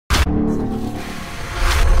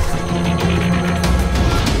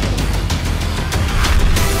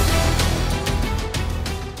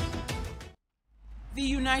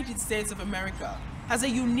United States of America has a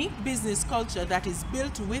unique business culture that is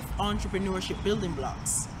built with entrepreneurship building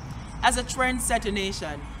blocks. As a trendsetter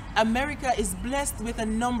nation, America is blessed with a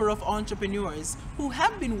number of entrepreneurs who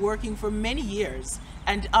have been working for many years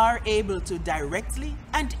and are able to directly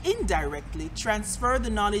and indirectly transfer the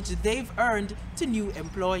knowledge they've earned to new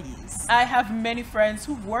employees. I have many friends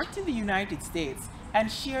who've worked in the United States and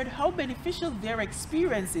shared how beneficial their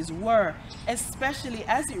experiences were, especially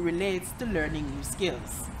as it relates to learning new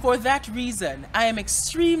skills. For that reason, I am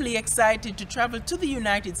extremely excited to travel to the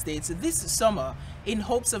United States this summer in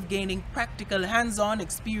hopes of gaining practical hands-on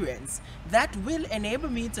experience that will enable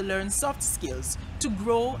me to learn soft skills to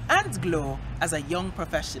grow and glow as a young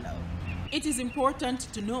professional. It is important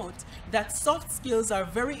to note that soft skills are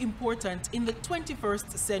very important in the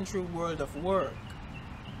 21st century world of work.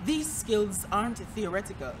 These skills aren't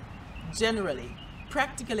theoretical. Generally,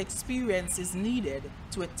 practical experience is needed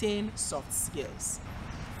to attain soft skills.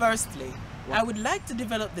 Firstly, I would like to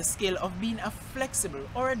develop the skill of being a flexible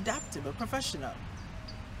or adaptable professional.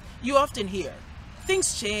 You often hear,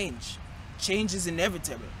 things change. Change is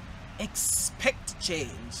inevitable. Expect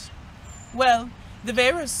change. Well, the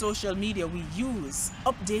various social media we use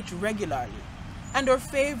update regularly, and our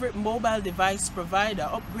favorite mobile device provider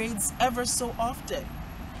upgrades ever so often.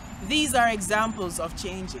 These are examples of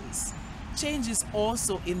changes. Changes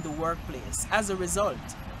also in the workplace. As a result,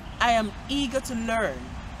 I am eager to learn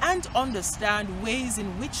and understand ways in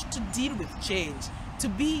which to deal with change to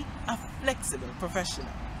be a flexible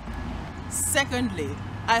professional. Secondly,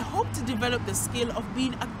 I hope to develop the skill of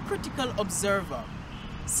being a critical observer,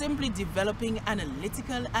 simply developing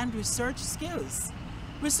analytical and research skills.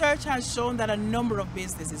 Research has shown that a number of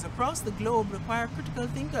businesses across the globe require critical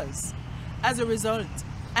thinkers. As a result,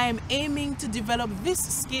 I am aiming to develop this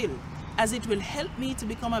skill as it will help me to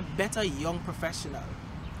become a better young professional.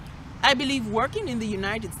 I believe working in the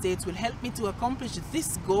United States will help me to accomplish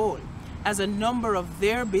this goal, as a number of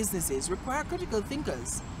their businesses require critical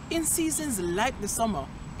thinkers in seasons like the summer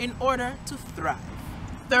in order to thrive.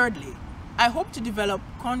 Thirdly, I hope to develop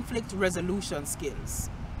conflict resolution skills.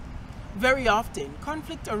 Very often,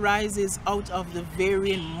 conflict arises out of the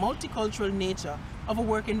varying multicultural nature of a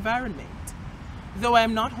work environment. Though I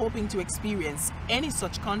am not hoping to experience any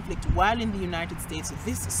such conflict while in the United States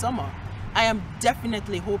this summer, I am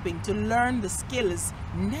definitely hoping to learn the skills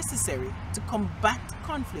necessary to combat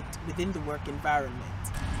conflict within the work environment.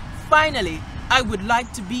 Finally, I would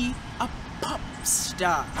like to be a pop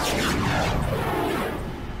star.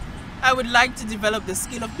 I would like to develop the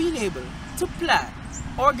skill of being able to plan,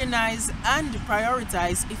 organize, and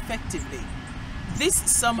prioritize effectively. This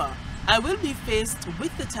summer, I will be faced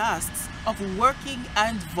with the tasks of working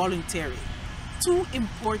and volunteering, two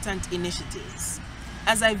important initiatives.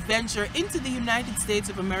 As I venture into the United States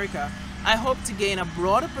of America, I hope to gain a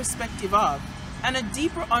broader perspective of and a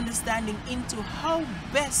deeper understanding into how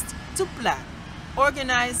best to plan,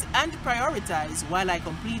 organize, and prioritize while I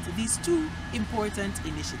complete these two important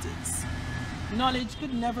initiatives. Knowledge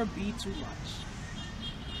could never be too much.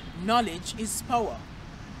 Knowledge is power.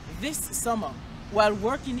 This summer, while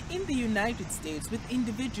working in the United States with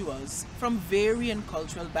individuals from varying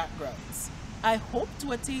cultural backgrounds, I hope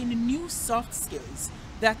to attain new soft skills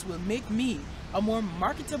that will make me a more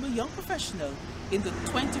marketable young professional in the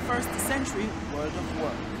 21st century world of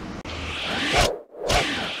work.